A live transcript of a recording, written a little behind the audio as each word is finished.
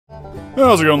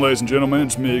How's it going, ladies and gentlemen?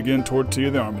 It's me again, Tortilla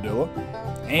the Armadillo.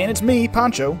 And it's me,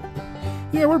 Pancho.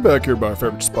 Yeah, we're back here by our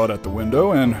favorite spot at the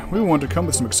window, and we want to come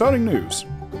with some exciting news.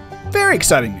 Very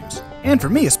exciting news, and for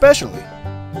me especially.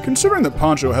 Considering that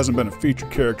Pancho hasn't been a featured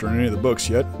character in any of the books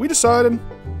yet, we decided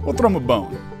we'll throw him a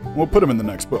bone. We'll put him in the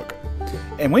next book.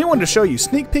 And we wanted to show you a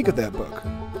sneak peek of that book,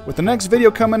 with the next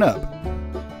video coming up.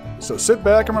 So sit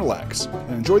back and relax,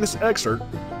 and enjoy this excerpt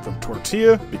from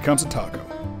Tortilla Becomes a Taco.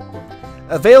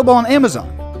 Available on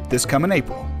Amazon this coming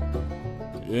April.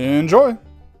 Enjoy!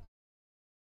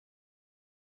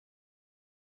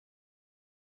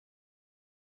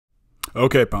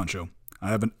 Okay, Pancho,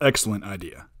 I have an excellent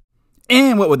idea.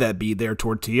 And what would that be there,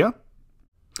 Tortilla?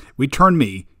 We turn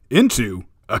me into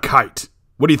a kite.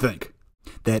 What do you think?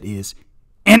 That is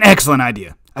an excellent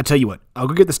idea. I tell you what, I'll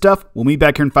go get the stuff. We'll meet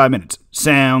back here in 5 minutes.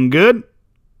 Sound good?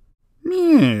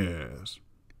 Yes.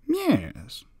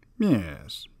 Yes.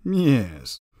 Yes.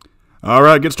 Yes. All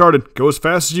right, get started. Go as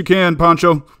fast as you can,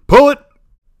 Pancho. Pull it!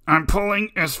 I'm pulling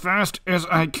as fast as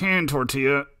I can,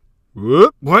 Tortilla.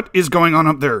 Whoop. What is going on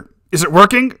up there? Is it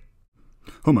working?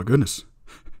 Oh my goodness.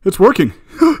 It's working.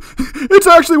 It's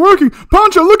actually working.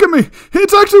 Pancho, look at me.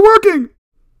 It's actually working.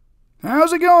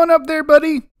 How's it going up there,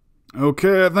 buddy?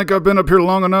 Okay, I think I've been up here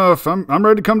long enough. I'm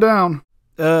ready to come down.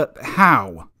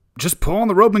 How? Just pull on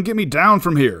the rope and get me down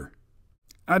from here.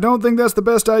 I don't think that's the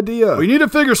best idea. We need to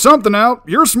figure something out.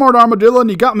 You're a smart armadillo and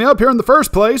you got me up here in the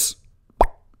first place.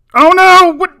 Oh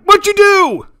no! What'd you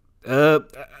do?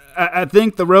 I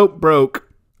think the rope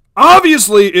broke.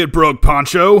 Obviously it broke,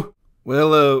 Pancho.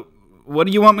 Well, what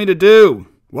do you want me to do?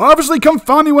 Well, obviously come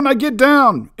find me when I get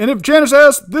down. And if Janice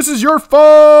asks, this is your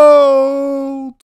fault.